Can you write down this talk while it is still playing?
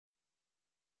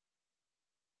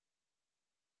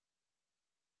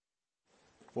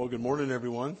Well, good morning,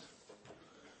 everyone.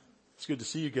 It's good to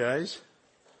see you guys.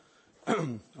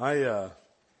 My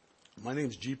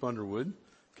name's Jeep Underwood, in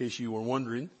case you were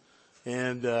wondering,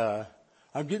 and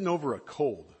I'm getting over a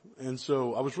cold. And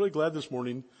so I was really glad this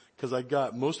morning because I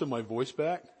got most of my voice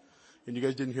back, and you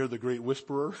guys didn't hear the great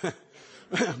whisperer.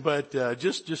 But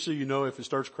just so you know, if it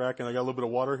starts cracking, I got a little bit of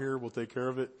water here. We'll take care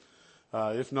of it.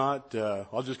 If not,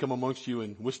 I'll just come amongst you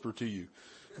and whisper to you.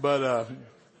 But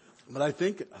I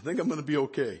think I'm going to be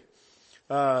okay.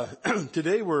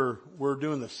 Today we're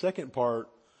doing the second part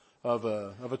of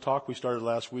a talk we started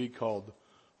last week called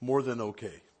More Than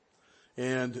Okay.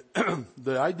 And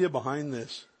the idea behind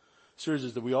this series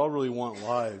is that we all really want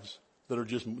lives that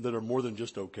are more than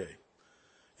just okay.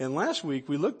 And last week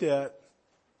we looked at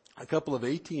a couple of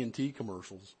AT&T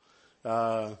commercials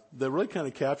that really kind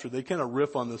of they kind of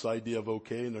riff on this idea of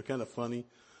okay, and they're kind of funny.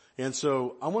 And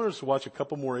so I wanted us to watch a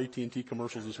couple more AT&T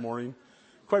commercials this morning.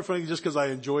 Quite frankly, just because I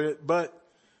enjoy it, but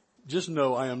just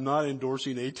know I am not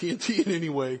endorsing AT&T in any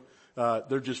way.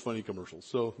 They're just funny commercials.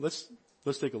 So let's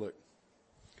take a look.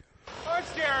 I'm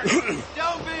scared.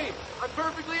 Don't be. I'm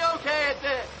perfectly okay at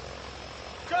this.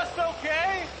 Just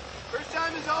okay? First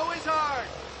time is always hard.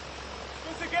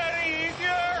 Does it get any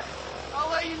easier?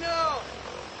 I'll let you know.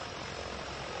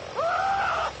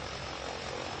 Ah!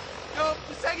 Nope,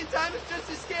 the second time is just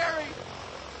as scary.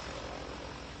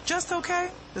 Just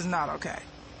okay is not okay.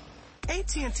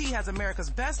 AT&T has America's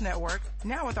best network,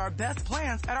 now with our best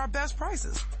plans at our best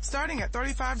prices, starting at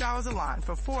 $35 a line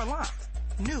for 4 lines.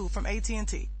 New from AT&T.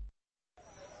 Is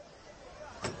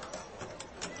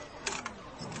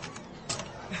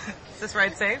this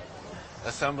ride safe?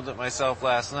 Assembled it myself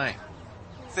last night.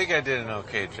 Think I did an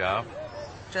okay job.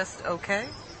 Just okay?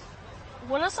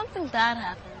 What if something bad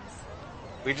happens?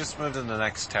 We just moved in the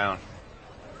next town.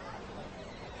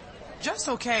 Just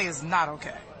okay is not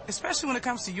okay, especially when it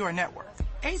comes to your network.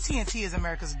 AT&T is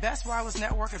America's best wireless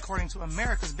network according to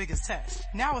America's Biggest Tech.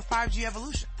 Now with 5G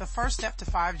Evolution, the first step to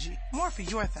 5G. More for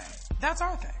your thing. That's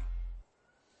our thing.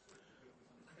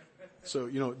 So,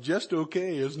 just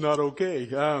okay is not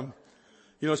okay.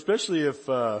 Especially if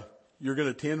you're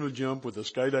going to tandem jump with a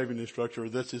skydiving instructor,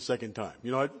 that's his second time.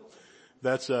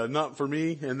 That's not for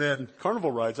me. And then carnival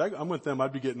rides, I'm with them.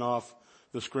 I'd be getting off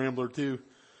the scrambler too.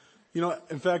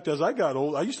 In fact, as I got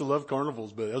old, I used to love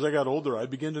carnivals, but as I got older, I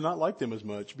began to not like them as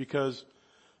much because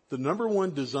the number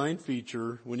one design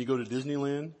feature when you go to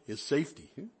Disneyland is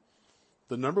safety.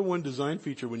 The number one design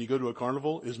feature when you go to a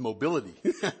carnival is mobility.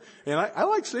 And I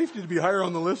like safety to be higher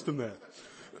on the list than that.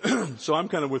 So I'm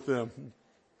kind of with them.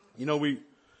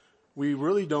 We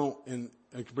really don't, and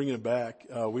bringing it back,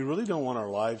 we really don't want our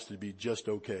lives to be just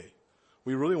okay.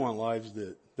 We really want lives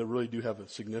that really do have a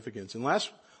significance. And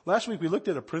last week we looked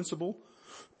at a principle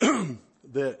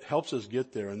that helps us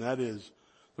get there, and that is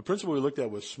the principle we looked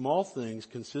at was small things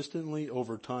consistently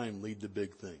over time lead to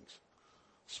big things.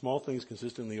 Small things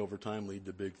consistently over time lead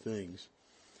to big things.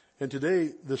 And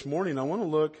this morning, I want to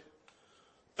look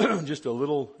just a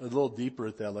little deeper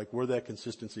at that, like where that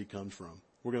consistency comes from.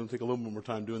 We're going to take a little bit more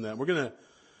time doing that. I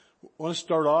want to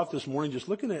start off this morning just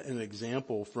looking at an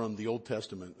example from the Old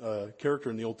Testament, character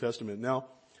in the Old Testament. Now,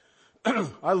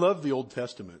 I love the Old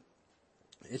Testament.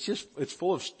 It's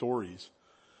full of stories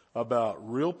about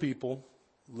real people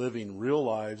living real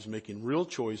lives, making real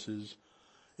choices,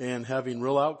 and having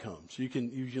real outcomes. You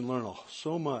can learn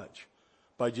so much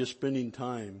by just spending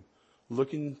time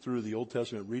looking through the Old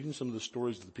Testament, reading some of the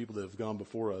stories of the people that have gone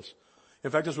before us. In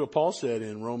fact, that's what Paul said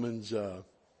in Romans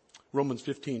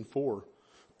 15:4.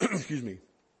 Excuse me.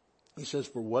 He says,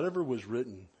 "For whatever was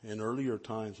written in earlier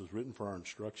times was written for our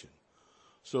instruction,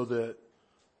 so that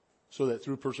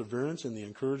through perseverance and the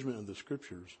encouragement of the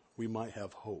Scriptures we might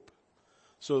have hope."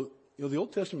 So, the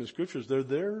Old Testament Scriptures, they're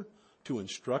there to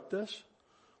instruct us.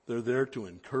 They're there to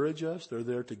encourage us. They're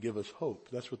there to give us hope.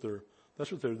 That's what they're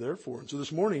there for. And so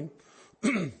this morning,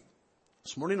 I'm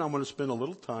going to spend a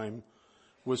little time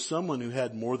with someone who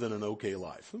had more than an okay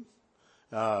life.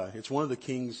 It's one of the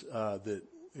kings that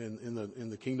in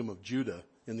the kingdom of Judah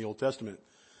in the Old Testament.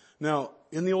 Now,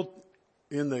 in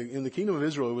the kingdom of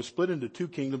Israel, it was split into 2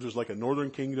 kingdoms. There's like a northern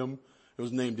kingdom. It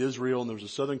was named Israel, and there was a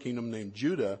southern kingdom named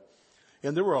Judah.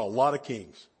 And there were a lot of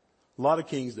kings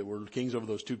that were kings over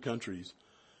those 2 countries.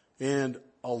 And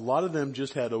a lot of them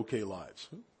just had okay lives.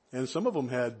 And some of them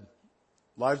had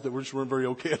lives that weren't very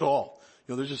okay at all.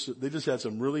 They just had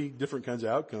some really different kinds of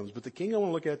outcomes. But the king I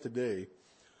want to look at today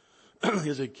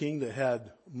is a king that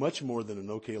had much more than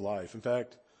an okay life. In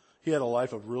fact, he had a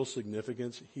life of real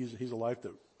significance. He's a life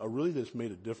that really just made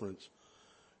a difference.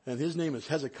 And his name is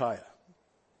Hezekiah.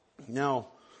 Now,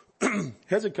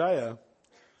 Hezekiah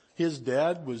his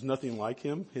dad was nothing like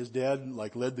him. His dad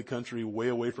led the country way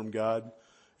away from God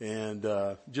and,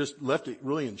 just left it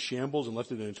really in shambles and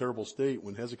left it in a terrible state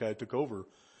when Hezekiah took over.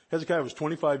 Hezekiah was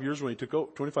 25 years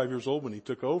old when he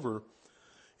took over.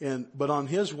 But on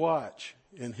his watch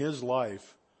in his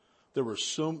life, there were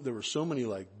so many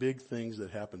big things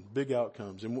that happened, big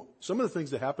outcomes. And some of the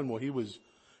things that happened while he was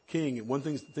king, and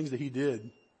things that he did,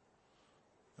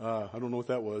 I don't know what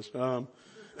that was.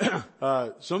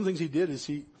 Some things he did is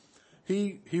he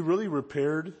really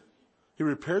repaired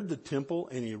the temple,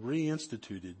 and he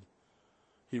reinstituted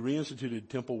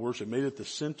temple worship, made it the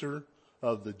center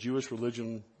of the Jewish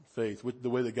religion faith, the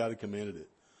way that God had commanded it.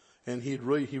 And he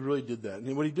really did that.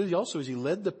 And what he did also is he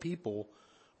led the people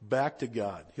back to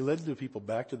God. He led the people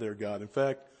back to their God. In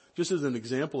fact, just as an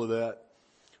example of that,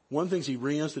 one of the things he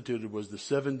reinstituted was the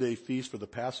 7-day feast for the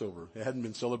Passover. It hadn't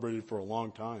been celebrated for a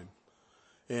long time.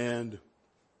 And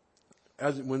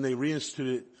when they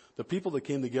reinstituted it, the people that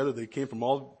came together, they came from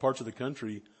all parts of the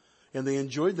country, and they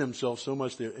enjoyed themselves so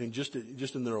much there, and just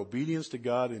in their obedience to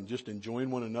God and just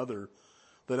enjoying one another,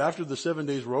 that after the 7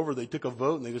 days were over, they took a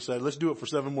vote and they decided, let's do it for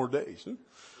 7 more days.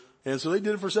 And so they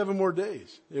did it for 7 more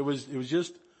days. There was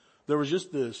just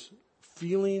this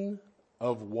feeling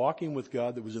of walking with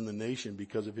God that was in the nation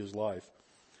because of his life.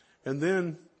 And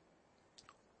then,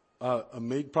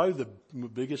 probably the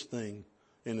biggest thing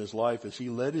in his life is he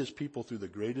led his people through the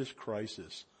greatest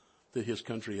crisis that his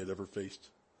country had ever faced.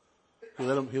 He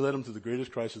led them through the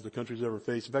greatest crisis the country's ever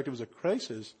faced. In fact, it was a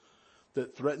crisis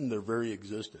that threatened their very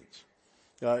existence.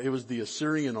 It was the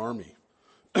Assyrian army.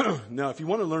 Now, if you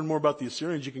want to learn more about the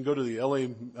Assyrians, you can go to the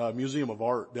LA Museum of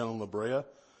Art down in La Brea.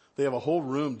 They have a whole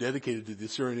room dedicated to the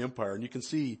Assyrian Empire, and you can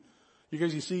see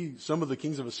some of the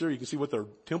kings of Assyria. You can see what their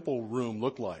temple room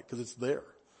looked like because it's there,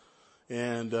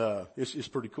 and it's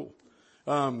pretty cool.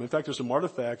 In fact, there's some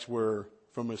artifacts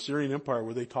from the Assyrian Empire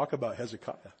where they talk about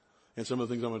Hezekiah and some of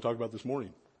the things I'm going to talk about this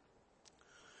morning.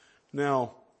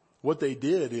 Now, what they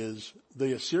did is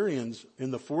the Assyrians, in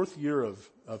the 4th year of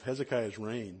Hezekiah's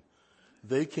reign,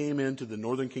 they came into the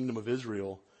northern kingdom of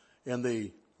Israel and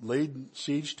they laid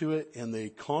siege to it and they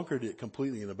conquered it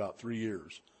completely in about 3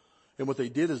 years. And what they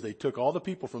did is they took all the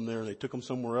people from there and they took them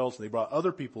somewhere else and they brought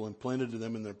other people and planted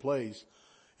them in their place.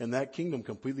 And that kingdom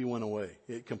completely went away.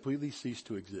 It completely ceased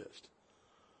to exist.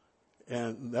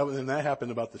 And that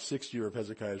happened about the 6th year of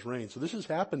Hezekiah's reign. So this is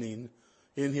happening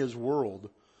in his world.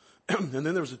 And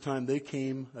then there was a time they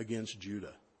came against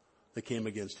Judah. They came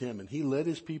against him. And he led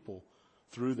his people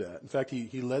through that. In fact,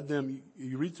 he led them.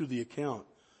 You read through the account,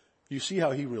 you see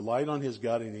how he relied on his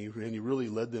God and he really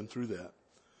led them through that.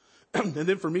 And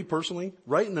then for me personally,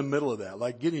 right in the middle of that,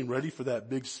 like getting ready for that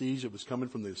big siege that was coming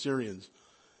from the Assyrians,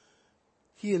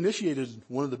 he initiated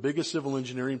one of the biggest civil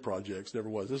engineering projects there ever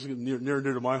was. This is near and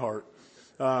dear to my heart.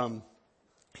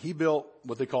 He built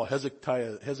what they call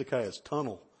Hezekiah's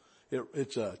tunnel.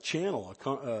 It's a channel.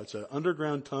 It's an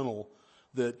underground tunnel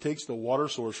that takes the water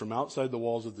source from outside the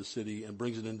walls of the city and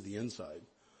brings it into the inside.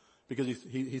 Because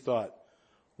he thought,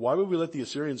 why would we let the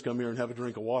Assyrians come here and have a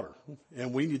drink of water?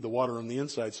 And we need the water on the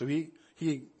inside. So he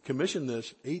commissioned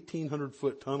this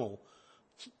 1,800-foot tunnel,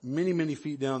 many, many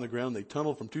feet down the ground. They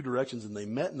tunneled from 2 directions and they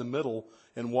met in the middle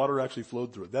and water actually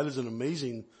flowed through it. That is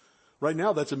right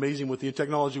now that's amazing with the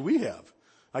technology we have.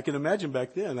 I can imagine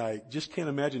back then. I just can't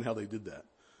imagine how they did that.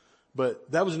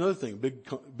 But that was another thing,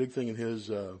 big thing in his,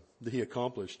 that he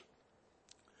accomplished.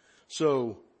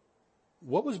 So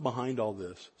what was behind all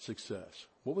this success?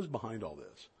 What was behind all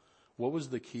this? What was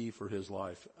the key for his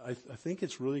life? I think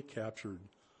it's really captured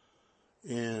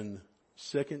in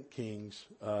 2 Kings,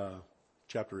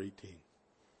 chapter 18.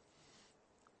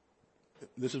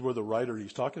 This is where the writer,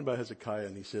 he's talking about Hezekiah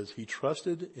and he says, he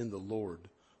trusted in the Lord,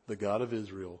 the God of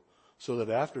Israel, so that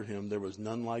after him there was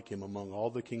none like him among all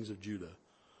the kings of Judah,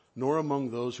 nor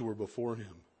among those who were before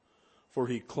him. For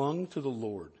he clung to the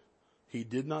Lord. He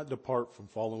did not depart from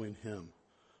following him,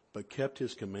 but kept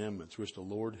his commandments, which the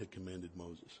Lord had commanded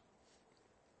Moses.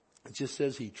 It just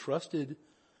says he trusted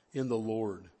in the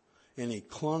Lord and he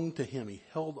clung to him. He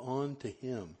held on to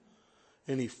him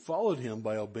and he followed him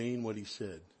by obeying what he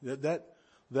said.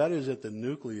 That is at the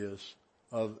nucleus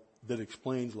of, that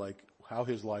explains like how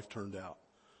his life turned out.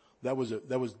 That was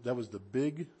the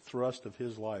big thrust of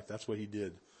his life. That's what he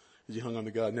did, is he hung on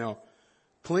to God. Now,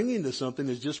 clinging to something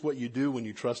is just what you do when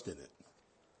you trust in it.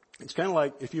 It's kind of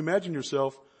like if you imagine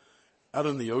yourself out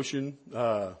in the ocean.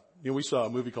 We saw a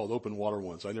movie called Open Water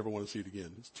once. I never want to see it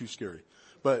again. It's too scary.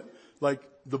 But like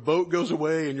the boat goes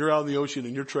away and you're out in the ocean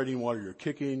and you're treading water. You're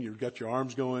kicking. You've got your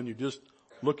arms going. You're just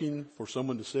looking for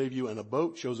someone to save you. And a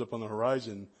boat shows up on the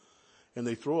horizon and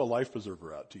they throw a life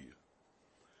preserver out to you.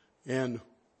 And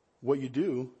what you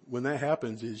do when that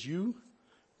happens is you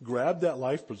grab that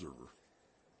life preserver,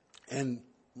 and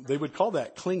they would call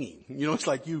that clinging. It's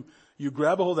like you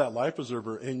grab a hold of that life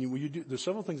preserver, and there's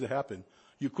several things that happen.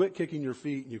 You quit kicking your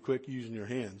feet and you quit using your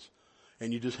hands,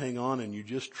 and you just hang on and you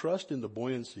just trust in the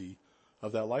buoyancy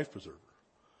of that life preserver.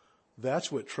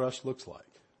 That's what trust looks like.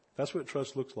 That's what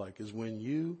trust looks like, is when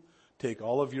you take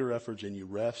all of your efforts and you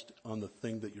rest on the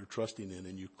thing that you're trusting in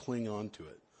and you cling on to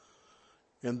it.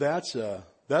 And that's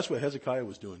what Hezekiah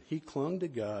was doing. He clung to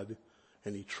God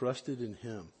and he trusted in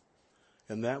him.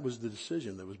 And that was the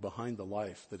decision that was behind the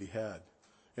life that he had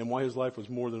and why his life was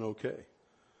more than okay.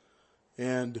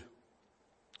 And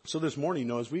so this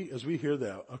morning, as we hear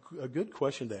that, a good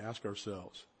question to ask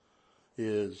ourselves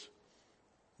is,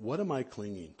 what am I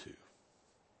clinging to?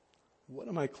 What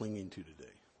am I clinging to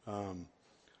today?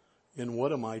 And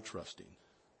what am I trusting?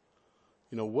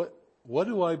 What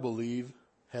do I believe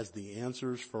has the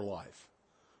answers for life?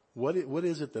 What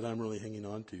is it that I'm really hanging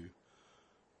on to?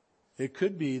 It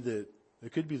could be that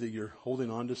you're holding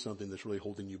on to something that's really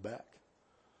holding you back.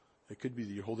 It could be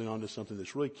that you're holding on to something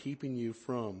that's really keeping you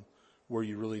from where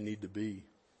you really need to be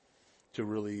to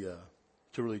really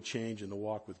change and to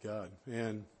walk with God.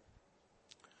 And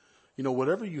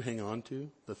whatever you hang on to,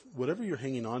 whatever you're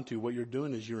hanging on to, what you're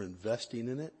doing is you're investing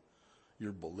in it,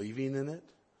 you're believing in it,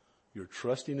 you're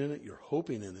trusting in it, you're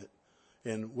hoping in it.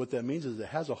 And what that means is it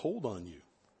has a hold on you.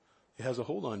 It has a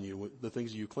hold on you, the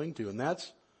things you cling to. And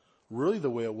that's really the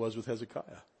way it was with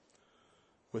Hezekiah.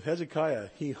 With Hezekiah,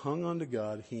 he hung on to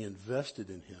God, he invested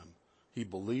in him, he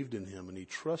believed in him, and he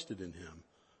trusted in him,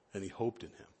 and he hoped in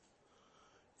him.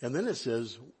 And then it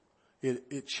says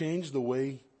it changed the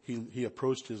way he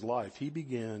approached his life. He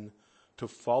began to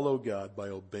follow God by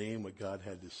obeying what God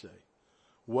had to say.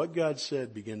 What God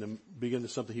said began to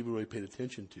something he really paid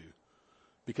attention to,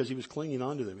 because he was clinging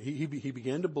on to them. He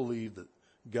began to believe that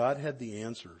God had the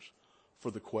answers for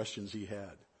the questions he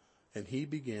had. And he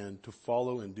began to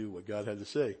follow and do what God had to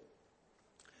say.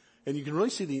 And you can really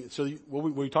see what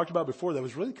we talked about before, that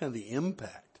was really kind of the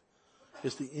impact.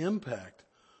 It's the impact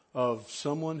of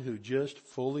someone who just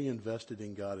fully invested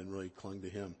in God and really clung to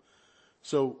him.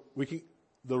 So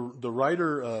the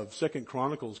writer of 2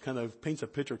 Chronicles kind of paints a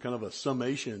picture, kind of a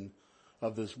summation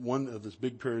of this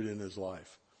big period in his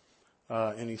life.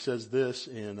 And he says this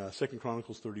in 2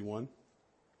 Chronicles 31,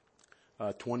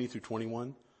 20 through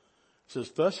 21. It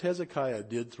says, "Thus Hezekiah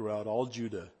did throughout all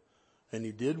Judah, and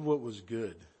he did what was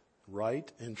good,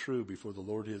 right, and true before the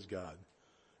Lord his God.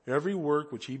 Every work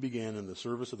which he began in the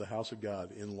service of the house of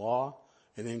God, in law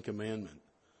and in commandment,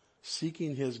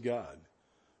 seeking his God,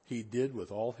 he did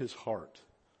with all his heart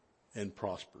and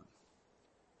prospered."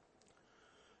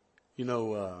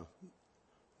 The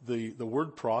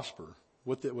word prosper,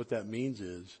 what that means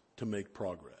is to make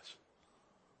progress.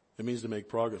 It means to make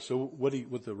progress. So what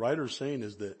the writer is saying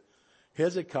is that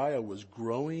Hezekiah was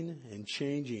growing and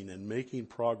changing and making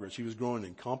progress. He was growing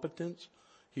in competence.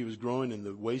 He was growing in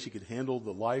the ways he could handle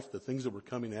the life, the things that were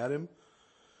coming at him.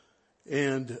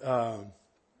 And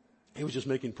he was just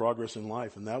making progress in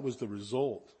life, and that was the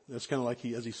result. That's kind of like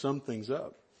as he summed things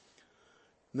up.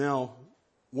 Now,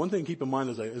 one thing to keep in mind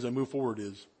as I move forward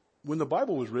is, when the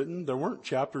Bible was written, there weren't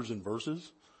chapters and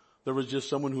verses. There was just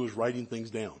someone who was writing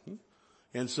things down.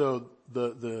 And so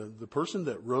the person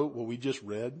that wrote what we just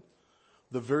read,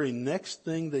 the very next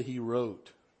thing that he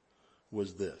wrote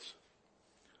was this.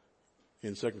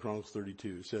 In 2 Chronicles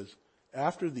 32, it says,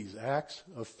 "After these acts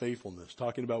of faithfulness,"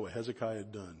 talking about what Hezekiah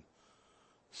had done,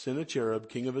 "Sennacherib,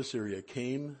 king of Assyria,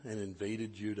 came and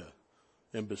invaded Judah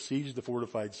and besieged the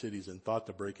fortified cities and thought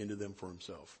to break into them for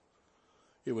himself."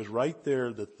 It was right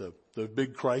there that the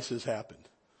big crisis happened.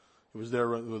 It was there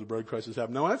where the big crisis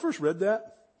happened. Now, when I first read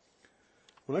that,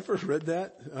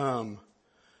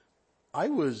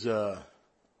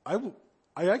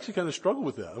 I actually kind of struggled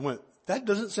with that. I went, that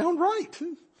doesn't sound right.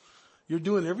 You're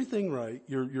doing everything right.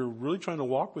 You're really trying to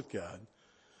walk with God.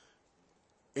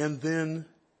 And then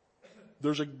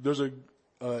there's a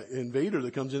invader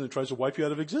that comes in and tries to wipe you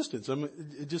out of existence. I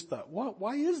just thought,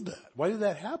 why is that? Why did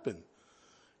that happen?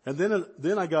 And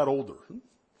then I got older,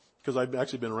 because I've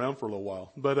actually been around for a little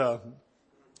while. But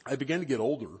I began to get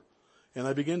older, and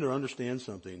I began to understand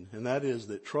something, and that is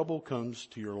that trouble comes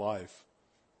to your life.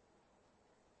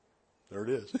 There it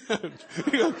is.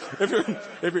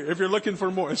 If you're looking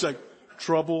for more, it's like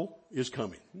trouble is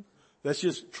coming. That's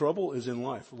just, trouble is in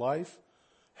life. Life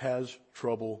has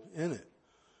trouble in it.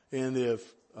 And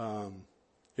if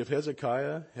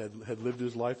Hezekiah had lived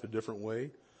his life a different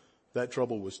way, that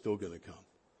trouble was still going to come.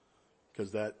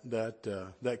 Because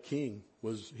that king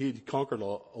he'd conquered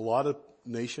a lot of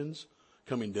nations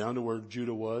coming down to where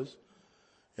Judah was.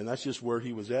 And that's just where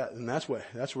he was at. And that's what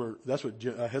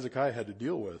Hezekiah had to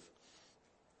deal with.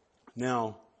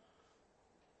 Now,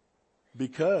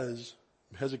 because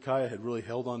Hezekiah had really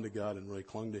held on to God and really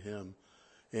clung to him,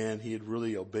 and he had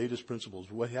really obeyed his principles,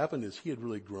 what happened is he had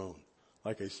really grown.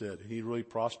 Like I said, he really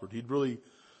prospered. He'd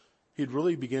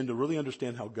really began to really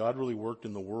understand how God really worked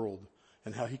in the world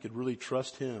and how he could really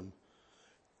trust him.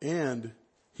 And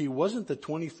he wasn't the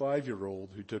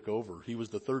 25-year-old who took over. He was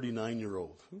the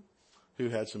 39-year-old who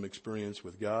had some experience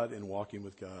with God and walking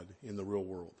with God in the real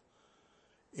world.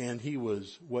 And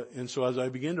so as I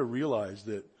began to realize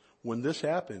that when this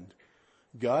happened,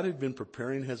 God had been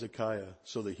preparing Hezekiah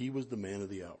so that he was the man of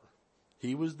the hour.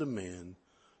 He was the man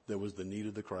that was the need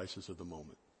of the crisis of the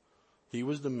moment. He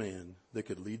was the man that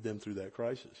could lead them through that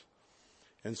crisis.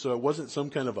 And so it wasn't some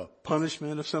kind of a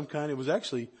punishment of some kind. It was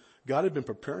actually, God had been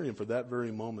preparing him for that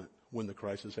very moment when the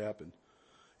crisis happened.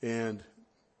 And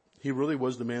he really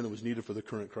was the man that was needed for the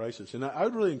current crisis. And I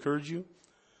would really encourage you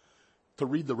to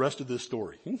read the rest of this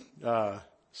story.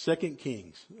 2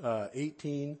 Kings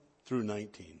 18 through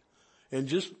 19. And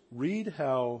just read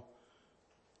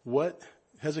what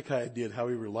Hezekiah did, how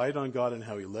he relied on God and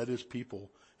how he led his people,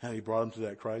 how he brought them to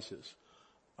that crisis.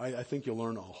 I think you'll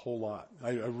learn a whole lot.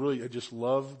 I just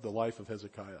love the life of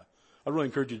Hezekiah. I really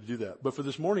encourage you to do that. But for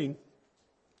this morning,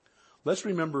 let's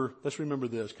remember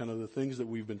this, kind of the things that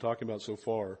we've been talking about so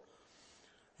far,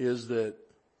 is that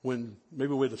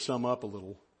maybe a way to sum up a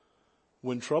little,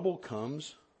 when trouble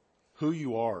comes, who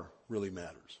you are really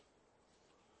matters.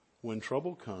 When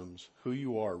trouble comes, who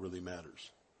you are really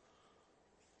matters.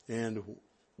 And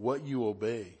what you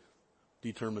obey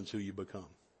determines who you become.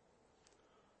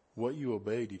 What you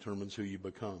obey determines who you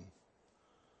become.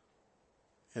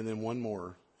 And then one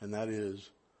more, and that is,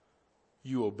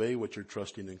 you obey what you're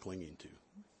trusting and clinging to.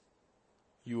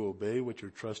 You obey what you're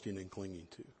trusting and clinging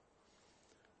to.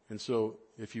 And so,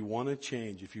 if you want to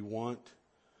change, if you want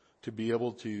to be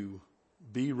able to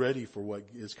be ready for what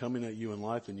is coming at you in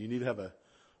life, then you need to have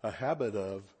a habit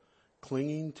of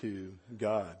clinging to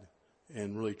God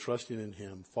and really trusting in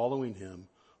him, following him,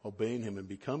 obeying him, and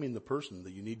becoming the person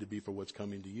that you need to be for what's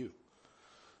coming to you.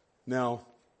 Now,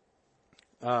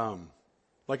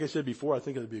 like I said before, I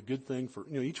think it would be a good thing for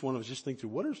each one of us just think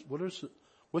through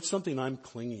what's something I'm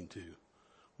clinging to?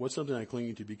 What's something I'm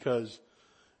clinging to? Because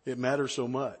it matters so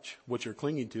much what you're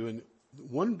clinging to. And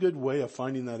one good way of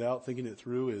finding that out, thinking it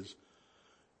through,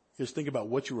 is think about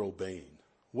what you're obeying.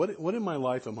 What in my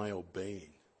life am I obeying?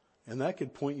 And that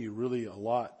could point you really a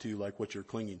lot to like what you're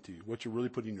clinging to, what you're really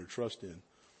putting your trust in.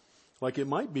 Like it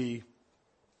might be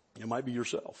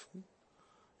yourself.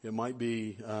 It might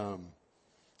be,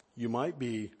 you might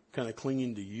be kind of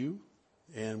clinging to you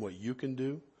and what you can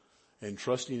do and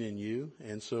trusting in you.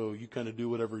 And so you kind of do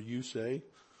whatever you say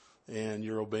and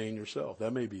you're obeying yourself.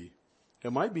 It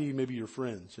might be maybe your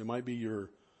friends. It might be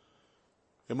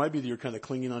that you're kind of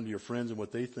clinging onto your friends and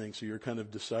what they think. So you're kind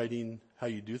of deciding how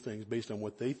you do things based on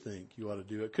what they think you ought to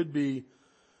do. It could be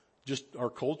just our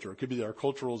culture. It could be our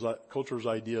culture's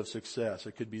idea of success.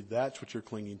 It could be that's what you're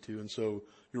clinging to. And so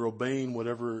you're obeying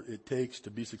whatever it takes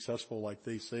to be successful like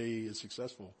they say is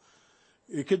successful.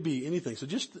 It could be anything. So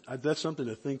that's something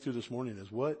to think through this morning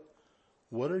is what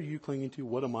are you clinging to?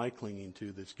 What am I clinging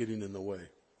to that's getting in the way?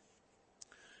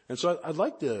 And so I'd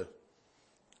like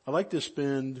to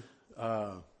spend,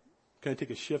 kind of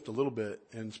take a shift a little bit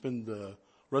and spend the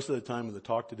rest of the time of the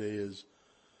talk today is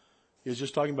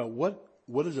just talking about what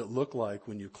does it look like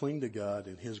when you cling to God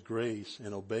and his grace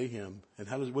and obey him, and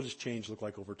what does change look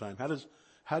like over time?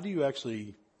 How do you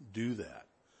actually do that?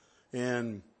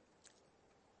 And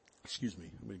excuse me,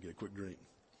 I'm going to get a quick drink.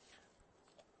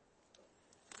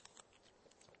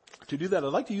 To do that,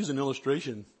 I'd like to use an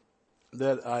illustration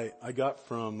that I got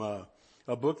from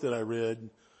a book that I read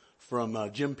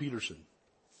from Jim Peterson.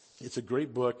 It's a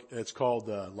great book. It's called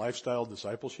Lifestyle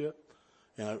Discipleship,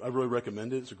 and I really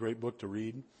recommend it. It's a great book to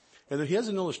read. And then he has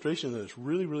an illustration that has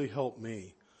really, really helped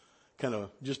me kind of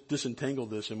just disentangle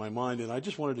this in my mind. And I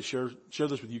just wanted to share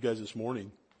this with you guys this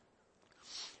morning.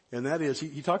 And that is,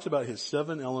 he talks about his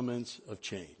 7 elements of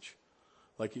change.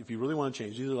 Like if you really want to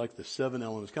change, these are like the 7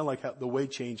 elements, kind of like the way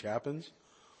change happens.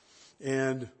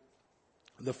 And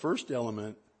the first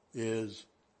element is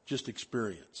just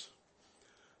experience.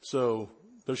 So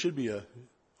there should be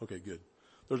okay, good.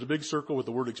 There's a big circle with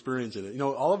the word experience in it.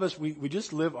 All of us, we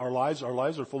just live our lives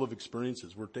are full of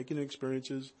experiences. We're taking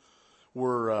experiences.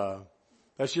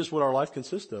 That's just what our life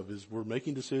consists of, is we're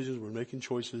making decisions, we're making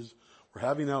choices, we're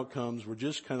having outcomes, we're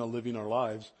just kind of living our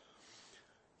lives.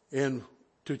 And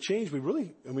to change,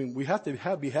 we have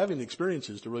to be having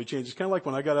experiences to really change. It's kind of like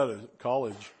when I got out of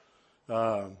college,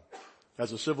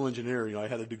 as a civil engineer, I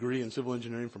had a degree in civil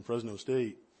engineering from Fresno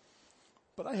State,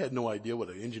 but I had no idea what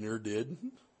an engineer did.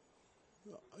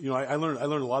 I learned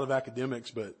a lot of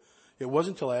academics, but it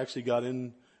wasn't until I actually got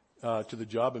in to the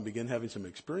job and began having some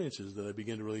experiences that I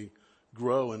began to really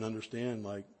grow and understand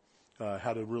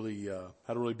how to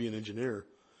really be an engineer.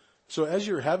 So as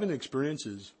you're having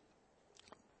experiences,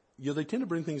 they tend to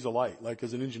bring things to light. Like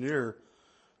as an engineer,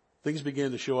 things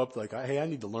began to show up like, hey, I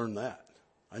need to learn that.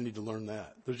 I need to learn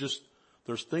that.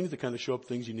 There's things that kind of show up,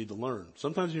 things you need to learn.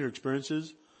 Sometimes in your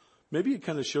experiences, maybe it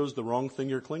kind of shows the wrong thing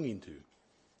you're clinging to.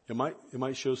 It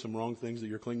might show some wrong things that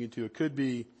you're clinging to. You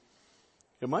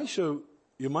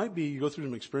go through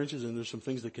some experiences and there's some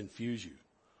things that confuse you.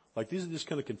 Like these are just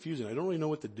kind of confusing. I don't really know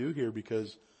what to do here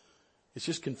because it's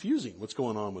just confusing what's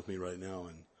going on with me right now.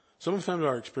 And sometimes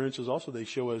our experiences also, they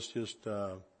show us just,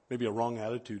 maybe a wrong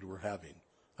attitude we're having,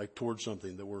 like towards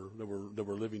something that we're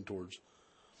living towards.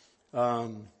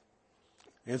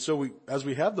 And so as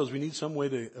we have those, we need some way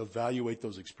to evaluate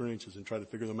those experiences and try to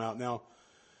figure them out. Now,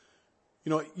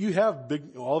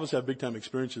 all of us have big time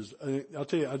experiences. I'll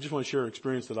tell you, I just want to share an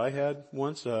experience that I had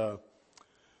once. I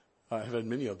have had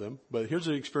many of them, but here's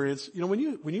an experience. When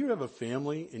you have a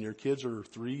family and your kids are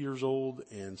 3 years old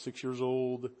and 6 years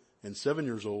old and 7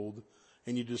 years old,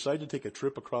 and you decide to take a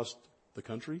trip across the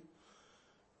country,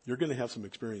 you're going to have some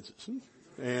experiences.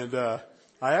 And, I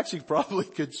actually probably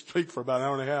could speak for about an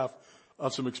hour and a half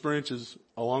of some experiences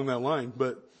along that line.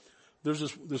 But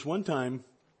there's this one time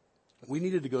we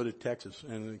needed to go to Texas,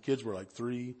 and the kids were like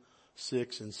 3,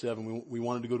 6, and 7. We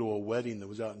wanted to go to a wedding that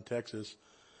was out in Texas.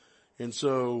 And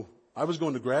so I was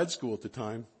going to grad school at the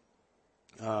time,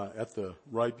 at the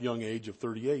ripe young age of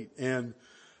 38. And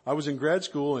I was in grad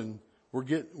school, and we're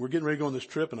getting ready to go on this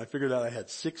trip, and I figured out I had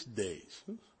 6 days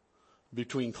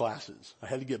between classes. I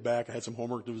had to get back. I had some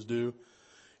homework that was due.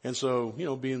 And so,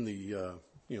 being the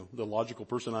logical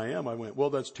person I am, I went, well,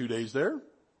 that's 2 days there,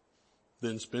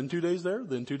 then spend 2 days there,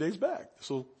 then 2 days back. This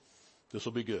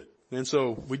will be good. And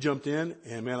so we jumped in,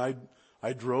 and man,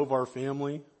 I drove our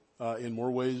family, in more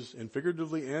ways and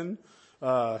figuratively and,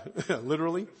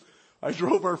 literally. I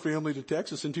drove our family to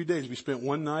Texas in 2 days. We spent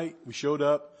one night, we showed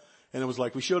up, and it was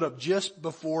like we showed up just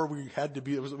before we had to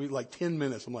be, it was like 10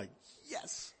 minutes. I'm like,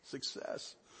 yes,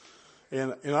 success.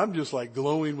 And I'm just like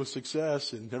glowing with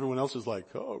success, and everyone else is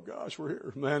like, oh gosh, we're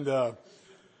here. And,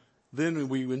 then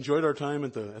we enjoyed our time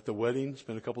at the wedding,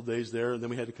 spent a couple days there, and then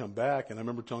we had to come back. And I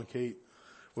remember telling Kate,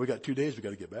 well, we got 2 days, we got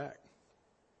to get back.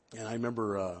 And I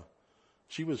remember,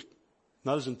 she was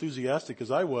not as enthusiastic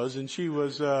as I was, and she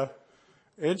was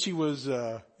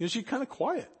she's kind of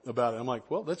quiet about it. I'm like,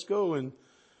 well, let's go. And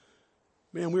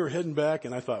man, we were heading back,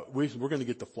 and I thought, we're going to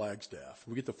get to Flagstaff.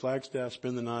 We get to Flagstaff,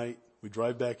 spend the night. We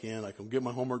drive back in. I can get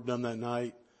my homework done that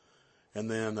night.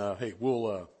 And then, hey,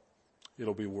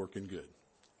 it'll be working good.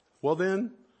 Well,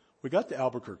 then we got to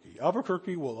Albuquerque.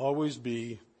 Albuquerque will always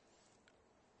be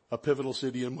a pivotal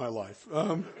city in my life.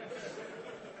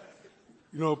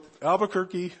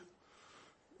 Albuquerque.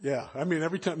 Yeah. I mean,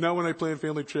 every time now when I plan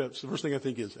family trips, the first thing I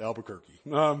think is Albuquerque.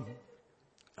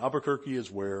 Albuquerque is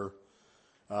where,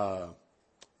 the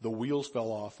wheels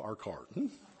fell off our cart. And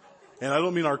I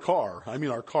don't mean our car. I mean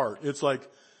our cart. It's like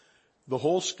the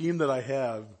whole scheme that I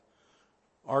have,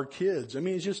 our kids,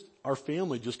 it's just, our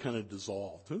family just kind of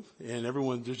dissolved.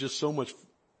 And there's just so much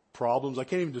problems. I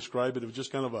can't even describe it. It was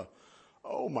just kind of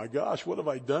oh my gosh, what have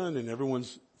I done? And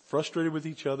everyone's frustrated with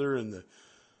each other. And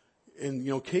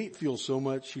Kate feels so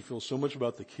much. She feels so much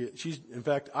about the kid. In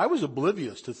fact, I was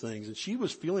oblivious to things, and she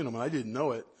was feeling them, and I didn't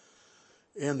know it.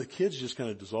 And the kids just kind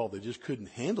of dissolved. They just couldn't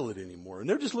handle it anymore. And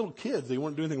they're just little kids. They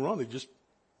weren't doing anything wrong. They just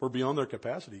were beyond their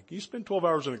capacity. You spend 12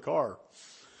 hours in a car.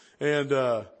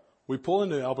 And, we pull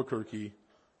into Albuquerque,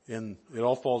 and it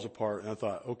all falls apart. And I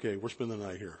thought, okay, we're spending the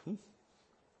night here.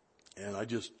 And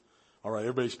all right,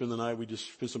 everybody spend the night. We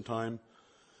just spent some time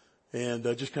and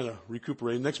just kind of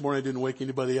recuperate. Next morning, I didn't wake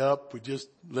anybody up. We just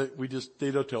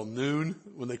stayed up till noon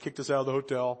when they kicked us out of the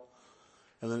hotel.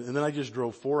 And then I just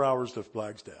drove 4 hours to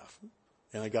Flagstaff.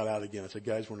 And I got out again. I said,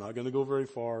 guys, we're not going to go very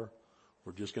far.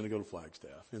 We're just going to go to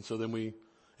Flagstaff. And so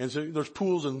there's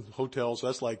pools and hotels. So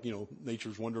that's like,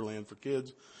 nature's wonderland for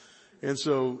kids. And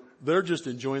so they're just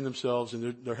enjoying themselves,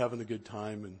 and they're having a good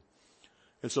time.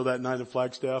 And so that night in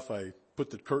Flagstaff, I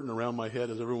put the curtain around my head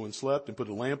as everyone slept and put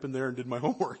a lamp in there and did my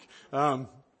homework.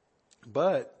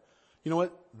 But you know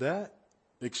what? That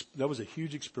was a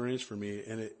huge experience for me,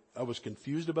 and I was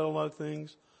confused about a lot of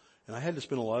things. And I had to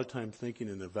spend a lot of time thinking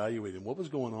and evaluating what was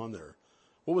going on there.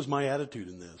 What was my attitude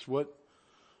in this? What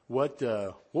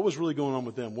was really going on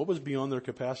with them? What was beyond their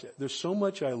capacity? There's so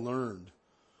much I learned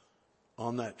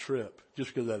on that trip just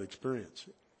because of that experience.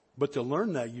 But to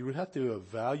learn that, you have to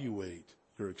evaluate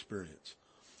your experience.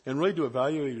 And really to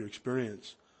evaluate your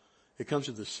experience, it comes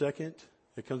to the second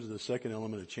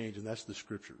element of change, and that's the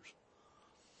scriptures.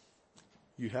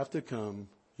 You have to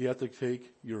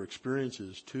take your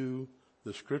experiences to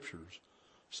the scriptures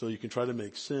so you can try to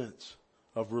make sense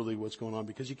of really what's going on,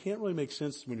 because you can't really make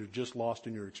sense when you're just lost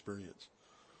in your experience.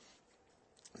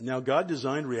 Now, God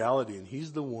designed reality, and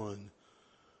He's the one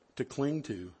to cling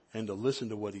to and to listen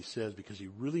to what He says, because He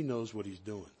really knows what He's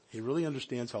doing. He really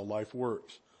understands how life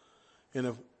works.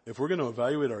 And if we're going to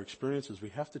evaluate our experiences, we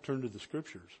have to turn to the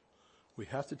scriptures. We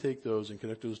have to take those and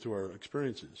connect those to our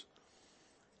experiences.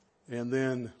 And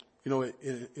then,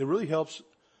 it really helps.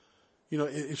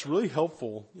 It's really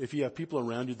helpful if you have people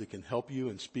around you that can help you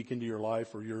and speak into your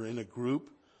life, or you're in a group,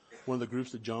 one of the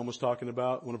groups that John was talking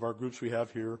about, one of our groups we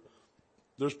have here.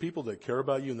 There's people that care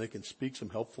about you and they can speak some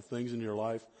helpful things into your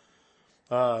life.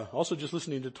 Also, just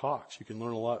listening to talks, you can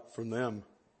learn a lot from them.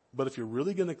 But if you're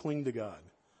really going to cling to God,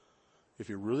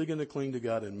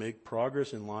 and make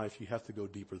progress in life, you have to go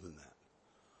deeper than that.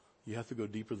 You have to go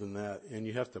deeper than that, and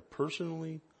you have to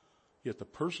personally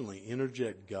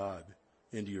interject God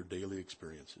into your daily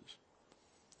experiences.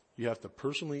 You have to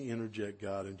personally interject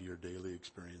God into your daily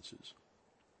experiences.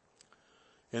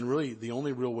 And really, the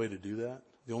only real way to do that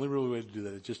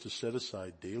is just to set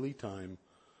aside daily time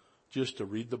just to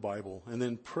read the Bible, and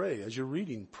then pray. As you're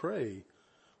reading, pray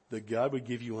that God would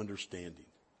give you understanding.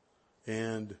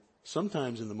 And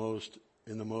sometimes in the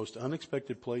most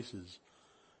unexpected places,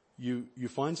 you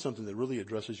find something that really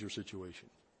addresses your situation.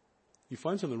 You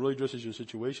find something that really addresses your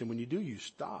situation. When you do, you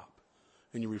stop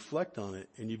and you reflect on it,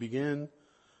 and you begin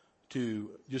to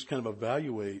just kind of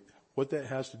evaluate what that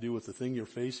has to do with the thing you're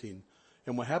facing.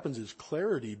 And what happens is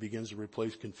clarity begins to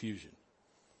replace confusion.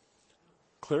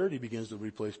 Clarity begins to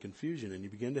replace confusion, and you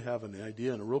begin to have an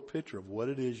idea and a real picture of what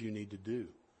it is you need to do.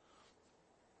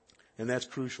 And that's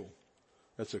crucial.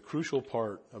 That's a crucial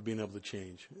part of being able to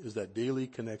change, is that daily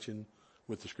connection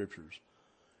with the scriptures.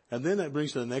 And then that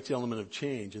brings to the next element of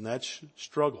change, and that's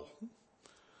struggle.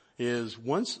 Is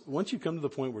once you come to the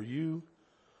point where you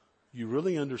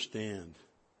really understand,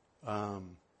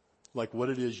 like what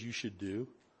it is you should do,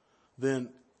 then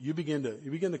you begin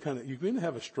to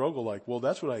have a struggle, like, well,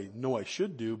 that's what I know I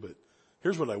should do, but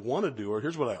here's what I want to do, or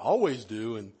here's what I always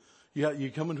do. And you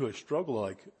come into a struggle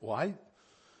like, well,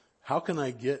 how can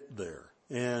I get there?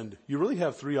 And you really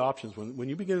have three options. When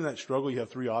you begin that struggle, you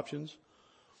have three options.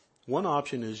 One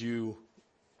option is you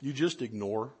just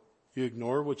ignore. You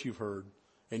ignore what you've heard,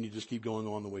 and you just keep going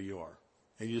on the way you are.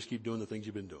 And you just keep doing the things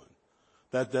you've been doing.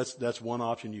 That's one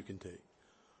option you can take.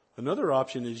 Another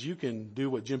option is you can do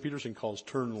what Jim Peterson calls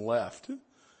turn left,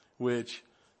 which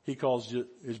he calls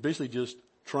is basically just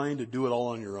trying to do it all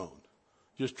on your own.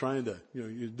 Just trying to,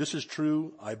 this is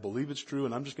true, I believe it's true,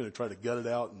 and I'm just going to try to gut it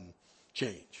out and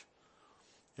change.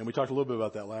 And we talked a little bit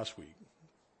about that last week.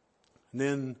 And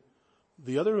then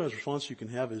the other response you can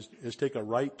have is take a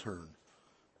right turn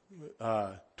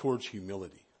towards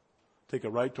humility. Take a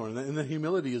right turn. And the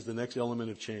humility is the next element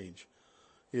of change,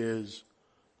 is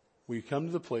we come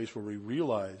to the place where we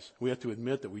realize we have to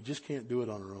admit that we just can't do it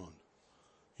on our own.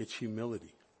 It's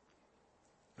humility.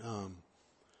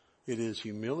 It is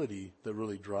humility that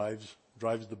really drives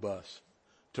the bus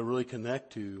to really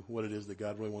connect to what it is that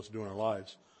God really wants to do in our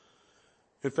lives.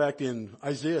 In fact, in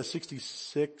Isaiah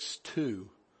 66:2,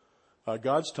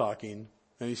 God's talking,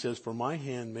 and He says, "For my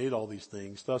hand made all these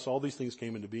things, thus all these things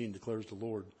came into being, declares the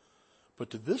Lord.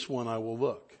 But to this one I will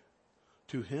look,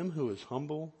 to him who is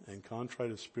humble and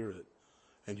contrite of spirit,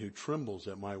 and who trembles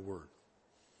at my word."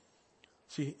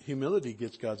 See, humility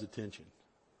gets God's attention.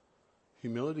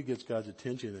 Humility gets God's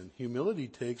attention, and humility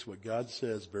takes what God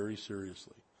says very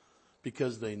seriously,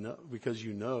 because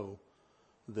you know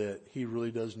that He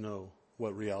really does know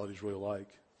what reality is really like.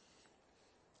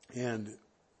 And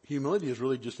humility is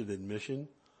really just an admission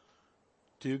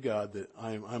to God that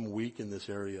I'm weak in this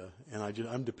area, and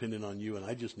I'm dependent on You, and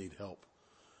I just need help.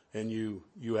 And you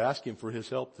ask Him for His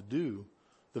help to do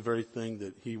the very thing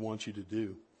that He wants you to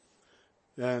do.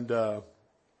 And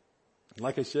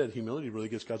like I said, humility really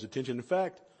gets God's attention. In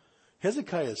fact,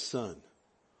 Hezekiah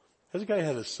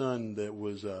had a son that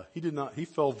was, he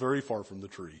fell very far from the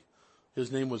tree.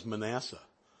 His name was Manasseh.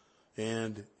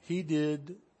 And he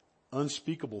did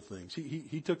unspeakable things.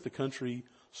 He took the country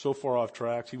so far off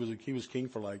tracks. He was king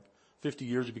for like 50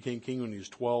 years. He became king when he was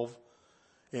 12.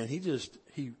 And he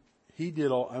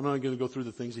did all, I'm not going to go through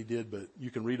the things he did, but you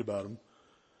can read about him.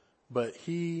 But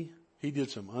he did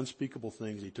some unspeakable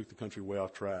things. He took the country way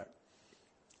off track.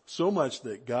 So much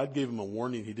that God gave him a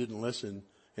warning. He didn't listen.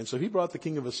 And so he brought the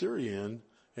king of Assyria in,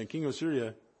 and king of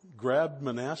Assyria grabbed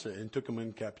Manasseh and took him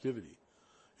in captivity.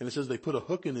 And it says they put a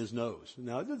hook in his nose.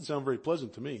 Now, it doesn't sound very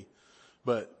pleasant to me,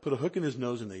 but put a hook in his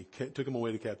nose and they took him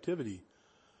away to captivity.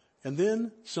 And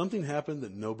then something happened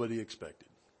that nobody expected.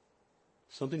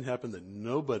 Something happened that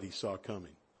nobody saw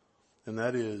coming. And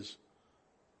that is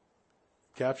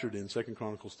captured in 2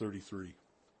 Chronicles 33.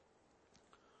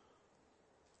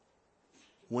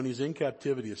 When he's in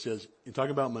captivity, it says, in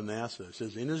talking about Manasseh, it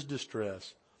says, in his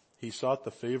distress, he sought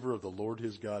the favor of the Lord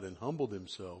his God and humbled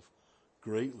himself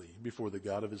greatly before the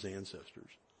God of his ancestors.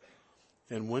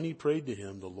 And when he prayed to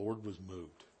him, the Lord was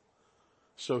moved.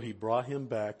 So he brought him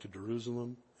back to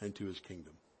Jerusalem and to his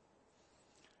kingdom.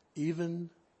 Even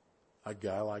a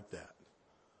guy like that,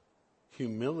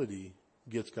 humility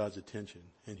gets God's attention,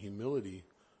 and humility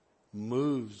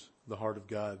moves the heart of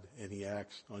God, and he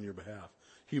acts on your behalf.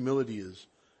 Humility is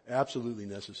absolutely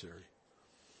necessary.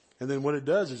 And then what it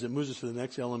does is it moves us to the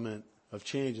next element of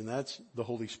change, and that's the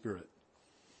Holy Spirit.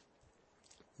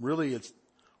 Really, it's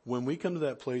when we come to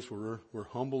that place where we're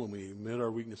humble and we admit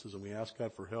our weaknesses and we ask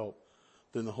God for help,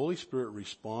 then the Holy Spirit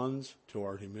responds to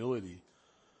our humility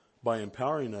by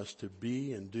empowering us to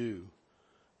be and do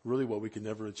really what we could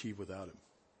never achieve without Him.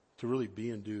 To really be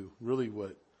and do really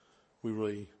what we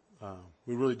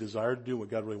really desire to do, what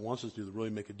God really wants us to do, to really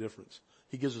make a difference.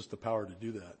 He gives us the power to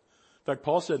do that. In fact,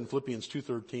 Paul said in Philippians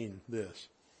 2:13 this.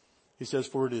 He says,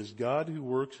 for it is God who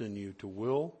works in you to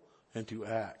will and to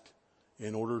act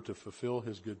in order to fulfill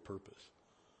His good purpose.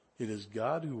 It is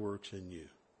God who works in you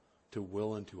to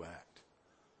will and to act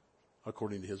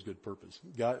according to His good purpose.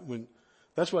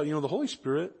 That's why, the Holy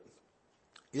Spirit,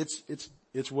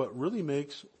 it's what really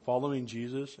makes following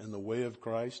Jesus and the way of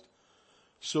Christ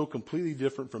so completely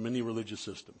different from any religious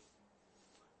system.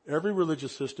 Every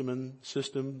religious system,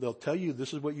 they'll tell you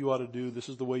this is what you ought to do, this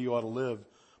is the way you ought to live,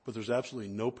 but there's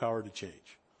absolutely no power to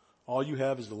change. All you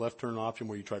have is the left turn option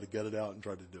where you try to get it out and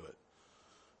try to do it.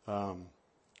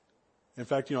 In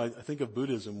fact, I think of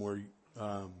Buddhism where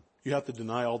you have to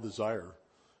deny all desire.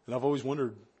 And I've always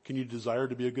wondered, can you desire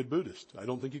to be a good Buddhist? I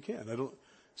don't think you can. I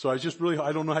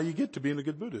don't know how you get to being a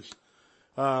good Buddhist.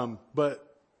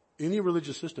 But any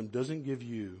religious system doesn't give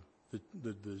you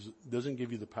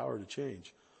the power to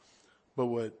change. But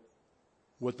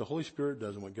what the Holy Spirit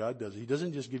does and what God does, He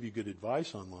doesn't just give you good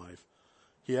advice on life.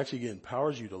 He actually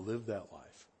empowers you to live that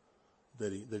life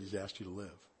that He's asked you to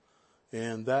live.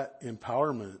 And that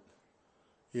empowerment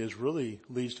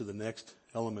leads to the next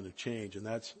element of change, and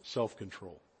that's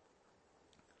self-control.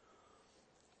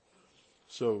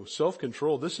 So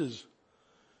self-control, this is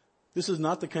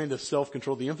not the kind of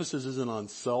self-control. The emphasis isn't on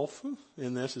self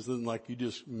in this. It isn't like you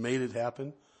just made it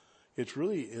happen. It's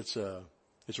really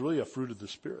a fruit of the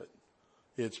Spirit.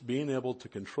 It's being able to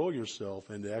control yourself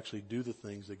and to actually do the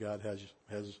things that God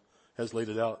has laid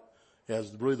it out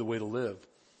as really the way to live.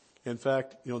 In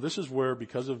fact, this is where,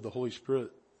 because of the Holy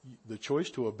Spirit, the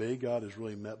choice to obey God is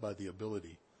really met by the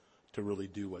ability to really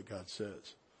do what God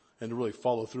says and to really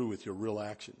follow through with your real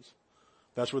actions.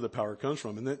 That's where the power comes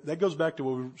from. And that goes back to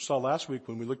what we saw last week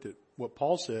when we looked at what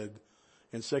Paul said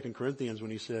in 2 Corinthians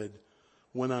when he said,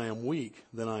 when I am weak,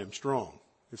 then I am strong.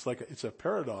 It's a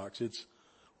paradox.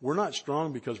 We're not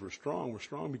strong because we're strong. We're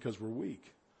strong because we're weak.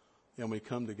 And we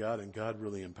come to God and God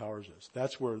really empowers us.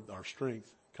 That's where our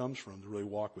strength comes from, to really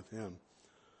walk with Him.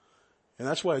 And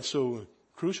that's why it's so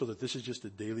crucial that this is just a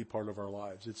daily part of our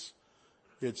lives.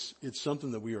 It's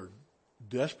something that we are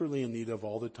desperately in need of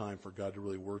all the time for God to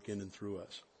really work in and through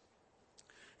us.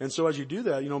 And so as you do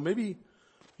that, maybe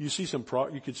you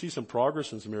could see some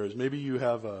progress in some areas. Maybe you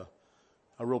have a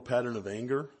real pattern of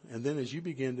anger, and then as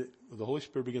the Holy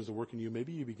Spirit begins to work in you,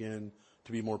 maybe you begin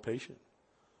to be more patient.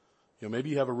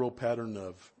 Maybe you have a real pattern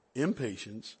of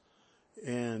impatience,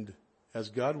 and as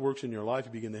God works in your life,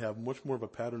 you begin to have much more of a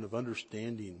pattern of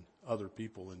understanding other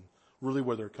people and really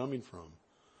where they're coming from.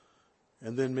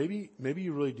 And then maybe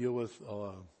you really deal with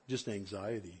just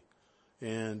anxiety,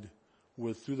 and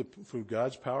through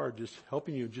God's power, just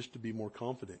helping you just to be more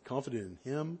confident in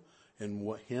Him and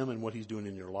what He's doing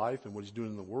in your life and what He's doing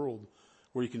in the world,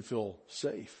 where you can feel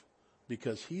safe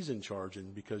because He's in charge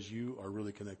and because you are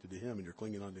really connected to Him and you're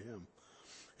clinging on to Him.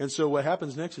 And so what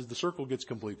happens next is the circle gets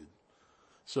completed.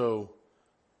 So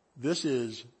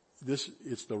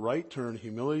it's the right turn,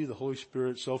 humility, the Holy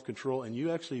Spirit, self-control, and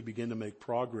you actually begin to make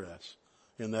progress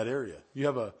in that area.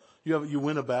 You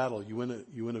win a battle, you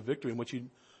win a victory, and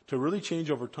to really change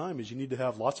over time is you need to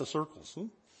have lots of circles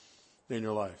in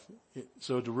your life.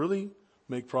 So to really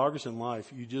make progress in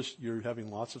life, you're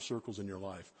having lots of circles in your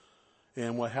life.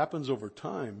 And what happens over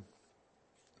time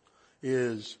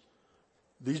is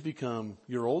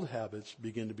your old habits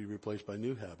begin to be replaced by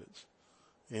new habits.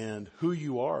 And who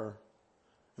you are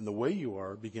and the way you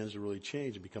are begins to really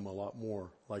change and become a lot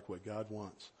more like what God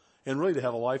wants. And really to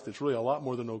have a life that's really a lot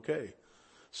more than okay.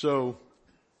 So,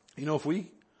 if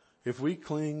we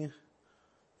cling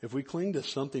to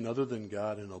something other than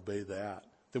God and obey that,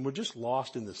 then we're just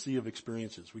lost in the sea of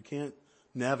experiences. We can't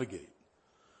navigate.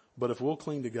 But if we'll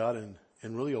cling to God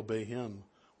and really obey Him,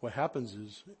 what happens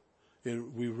is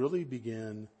we really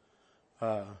begin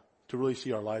to really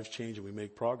see our lives change, and we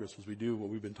make progress as we do what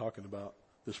we've been talking about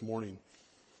this morning.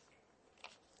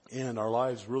 And our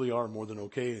lives really are more than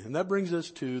okay. And that brings us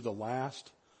to the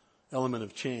last element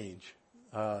of change.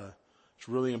 It's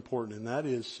really important, and that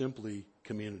is simply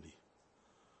community.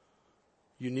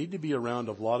 You need to be around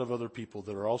a lot of other people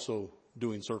that are also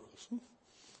doing circles.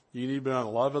 You need to be around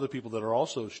a lot of other people that are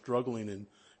also struggling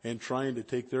and trying to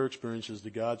take their experiences to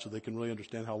God so they can really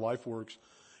understand how life works.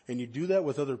 And you do that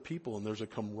with other people, and there's a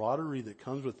camaraderie that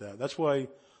comes with that. That's why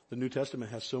the New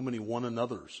Testament has so many one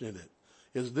another's in it.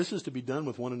 This is to be done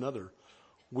with one another.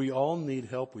 We all need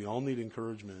help. We all need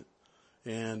encouragement.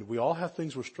 And we all have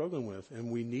things we're struggling with, and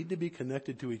we need to be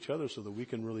connected to each other so that we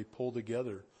can really pull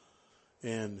together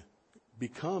and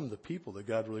become the people that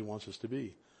God really wants us to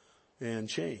be and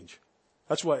change.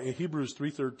 That's why in Hebrews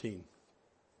 3:13,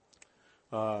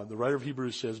 the writer of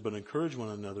Hebrews says, "But encourage one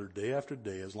another day after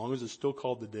day, as long as it's still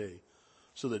called the day,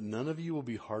 so that none of you will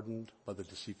be hardened by the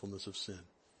deceitfulness of sin."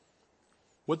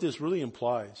 What this really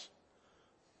implies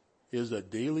is a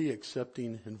daily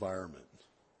accepting environment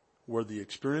where the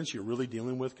experience you're really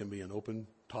dealing with can be an open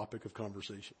topic of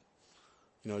conversation.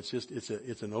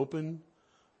 It's an open,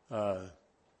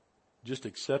 just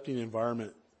accepting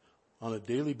environment on a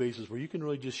daily basis where you can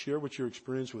really just share what your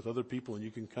experience with other people, and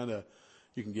you can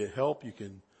get help, you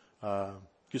can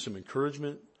get some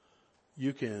encouragement,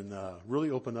 you can really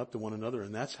open up to one another,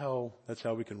 and that's how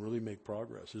we can really make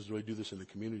progress, is really do this in the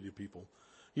community of people.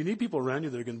 You need people around you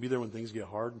that are going to be there when things get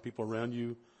hard, and people around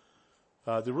you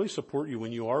that really support you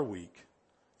when you are weak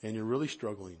and you're really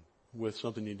struggling with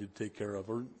something you need to take care of,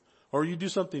 or you do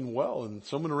something well and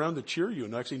someone around to cheer you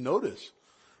and actually notice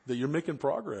that you're making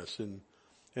progress, and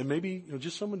maybe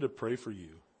just someone to pray for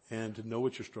you and to know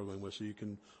what you're struggling with so you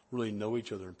can really know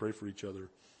each other and pray for each other.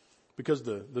 Because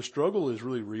the struggle is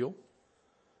really real,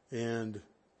 and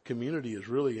community is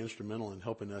really instrumental in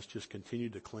helping us just continue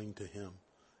to cling to Him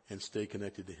and stay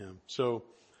connected to Him. So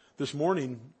this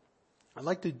morning, I'd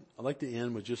like to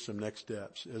end with just some next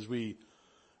steps as we're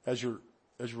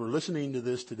listening to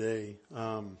this today.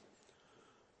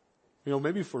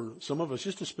 Maybe for some of us,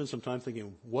 just to spend some time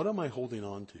thinking, what am I holding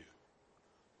on to?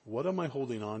 What am I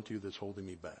holding on to that's holding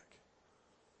me back?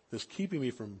 That's keeping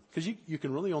me from, because you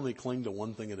can really only cling to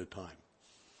one thing at a time.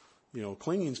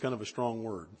 Clinging is kind of a strong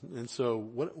word. And so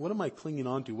what am I clinging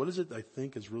on to? What is it I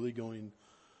think is really going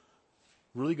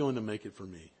to make it for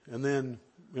me? And then,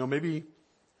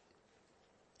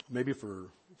 maybe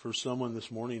for someone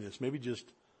this morning, it's maybe just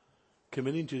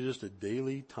committing to just a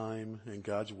daily time in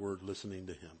God's Word, listening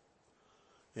to Him.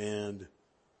 And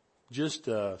just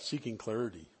seeking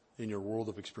clarity in your world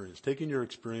of experience. Taking your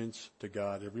experience to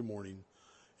God every morning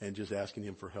and just asking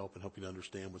Him for help and helping to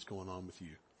understand what's going on with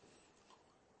you.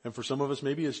 And for some of us,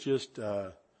 maybe it's just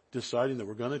deciding that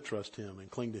we're going to trust Him and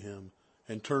cling to Him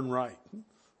and turn right.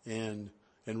 And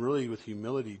really with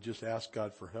humility, just ask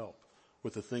God for help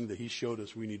with the thing that He showed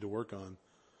us we need to work on.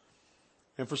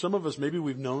 And for some of us, maybe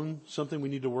we've known something we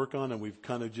need to work on and we've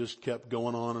kind of just kept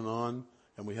going on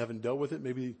and we haven't dealt with it.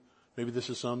 Maybe this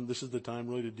is the time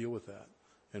really to deal with that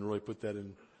and really put that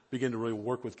in, begin to really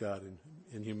work with God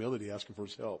in humility, asking for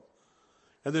His help.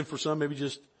 And then for some, maybe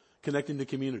just connecting to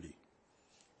community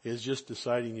is just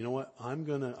deciding,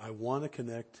 I want to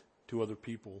connect to other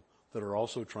people that are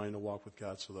also trying to walk with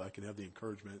God so that I can have the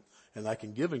encouragement and I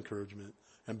can give encouragement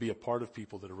and be a part of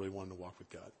people that are really wanting to walk with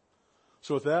God.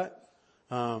 So with that,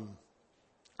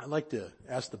 I'd like to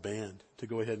ask the band to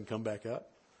go ahead and come back up.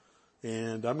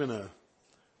 And I'm going to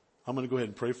go ahead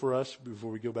and pray for us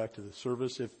before we go back to the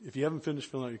service. If you haven't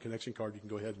finished filling out your connection card, you can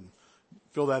go ahead and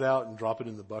fill that out and drop it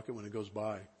in the bucket when it goes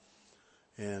by.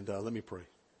 And let me pray.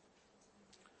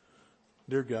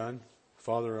 Dear God,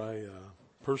 Father, I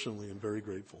personally am very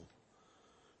grateful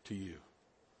to you.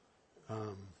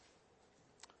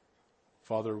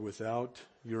 Father, without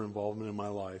your involvement in my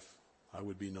life, I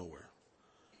would be nowhere.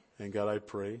 And God, I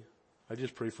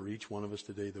just pray for each one of us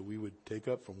today that we would take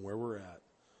up from where we're at,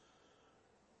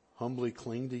 humbly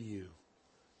cling to you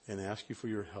and ask you for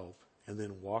your help, and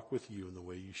then walk with you in the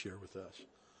way you share with us.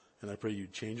 And I pray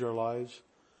you'd change our lives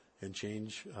and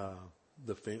change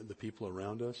the people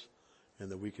around us, and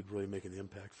that we could really make an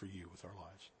impact for you with our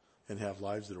lives and have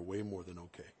lives that are way more than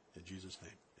okay. In Jesus'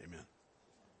 name, amen.